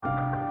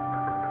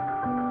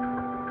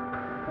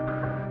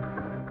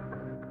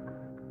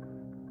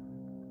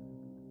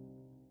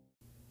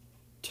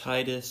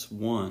Titus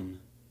 1,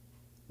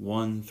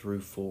 1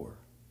 through 4.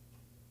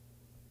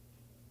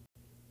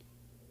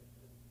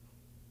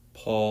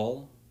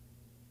 Paul,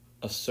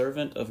 a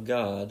servant of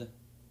God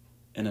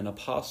and an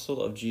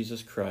apostle of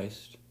Jesus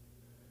Christ,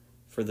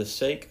 for the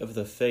sake of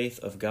the faith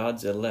of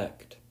God's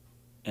elect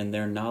and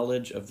their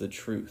knowledge of the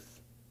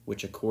truth,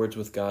 which accords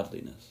with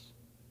godliness,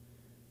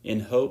 in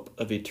hope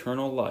of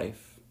eternal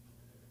life,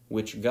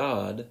 which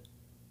God,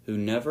 who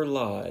never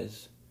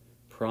lies,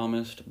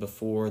 promised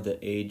before the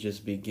ages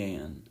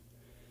began,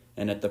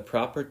 and at the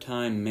proper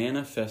time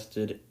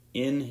manifested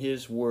in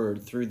his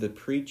word through the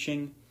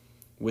preaching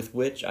with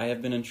which I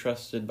have been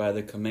entrusted by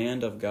the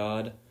command of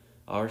God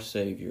our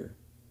Savior,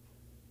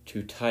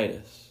 to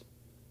Titus,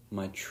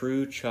 my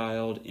true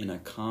child in a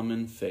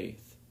common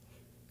faith,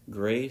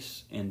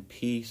 grace and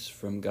peace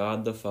from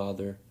God the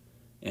Father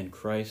and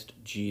Christ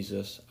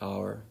Jesus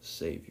our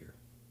Savior.